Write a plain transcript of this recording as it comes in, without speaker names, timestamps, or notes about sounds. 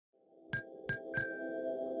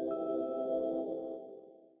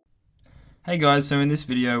Hey guys, so in this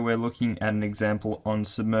video we're looking at an example on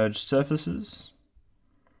submerged surfaces.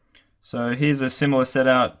 So here's a similar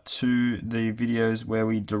setup to the videos where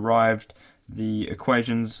we derived the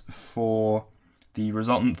equations for the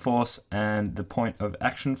resultant force and the point of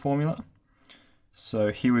action formula.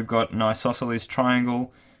 So here we've got an isosceles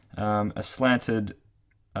triangle, a slanted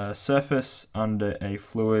surface under a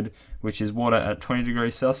fluid which is water at 20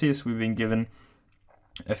 degrees Celsius. We've been given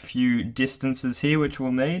a few distances here which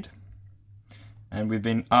we'll need. And we've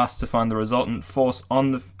been asked to find the resultant force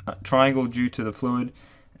on the triangle due to the fluid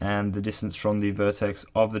and the distance from the vertex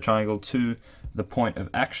of the triangle to the point of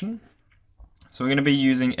action. So we're going to be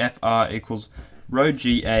using FR equals rho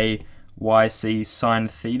GA YC sine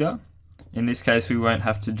theta. In this case we won't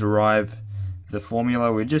have to derive the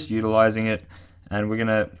formula, we're just utilizing it, and we're going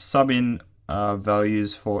to sub in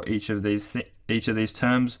values for each of these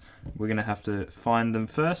terms. We're going to have to find them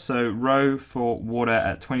first. So rho for water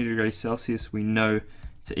at 20 degrees Celsius we know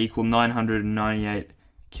to equal 998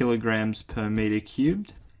 kilograms per meter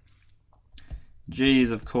cubed. G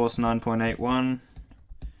is of course 9.81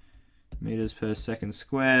 meters per second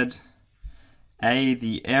squared. A,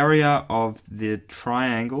 the area of the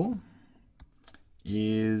triangle,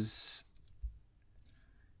 is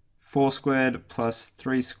 4 squared plus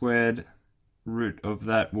 3 squared. Root of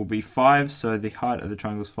that will be 5, so the height of the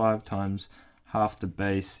triangle is 5 times half the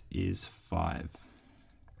base is 5.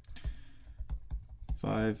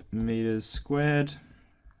 5 meters squared.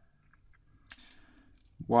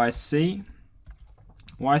 YC.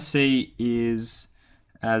 YC is,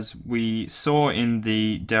 as we saw in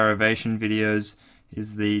the derivation videos,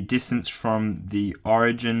 is the distance from the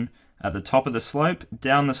origin at the top of the slope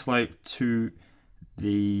down the slope to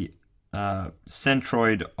the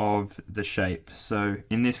centroid of the shape. So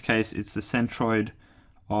in this case it's the centroid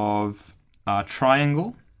of our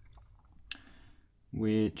triangle,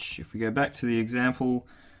 which, if we go back to the example,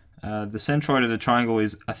 the centroid of the triangle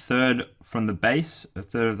is a third from the base, a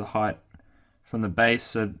third of the height from the base.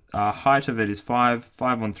 So our height of it is 5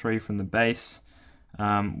 on 3 from the base,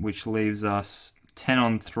 which leaves us 10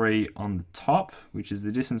 on 3 on the top, which is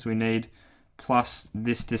the distance we need, plus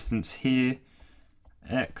this distance here,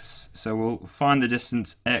 x. So we'll find the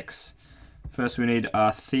distance x. First we need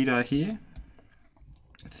our theta here.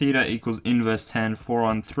 Theta equals inverse tan 4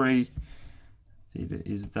 on 3. Theta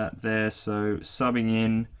is that there. So subbing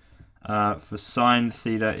in for sine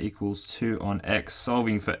theta equals 2 on x.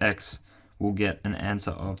 Solving for x, we'll get an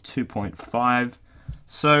answer of 2.5.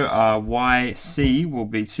 So our YC will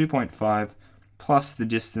be 2.5 plus the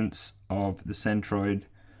distance of the centroid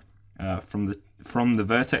from the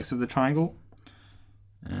vertex of the triangle.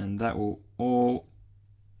 And that will all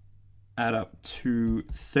add up to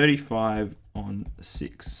 35 on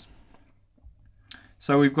 6.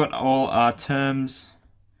 So we've got all our terms.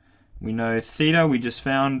 We know theta we just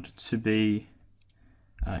found to be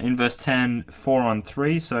inverse tan 4 on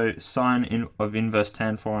 3. So sine of inverse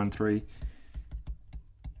tan 4 on 3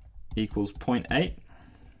 equals 0.8.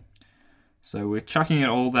 So we're chucking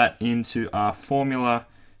all that into our formula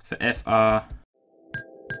for FR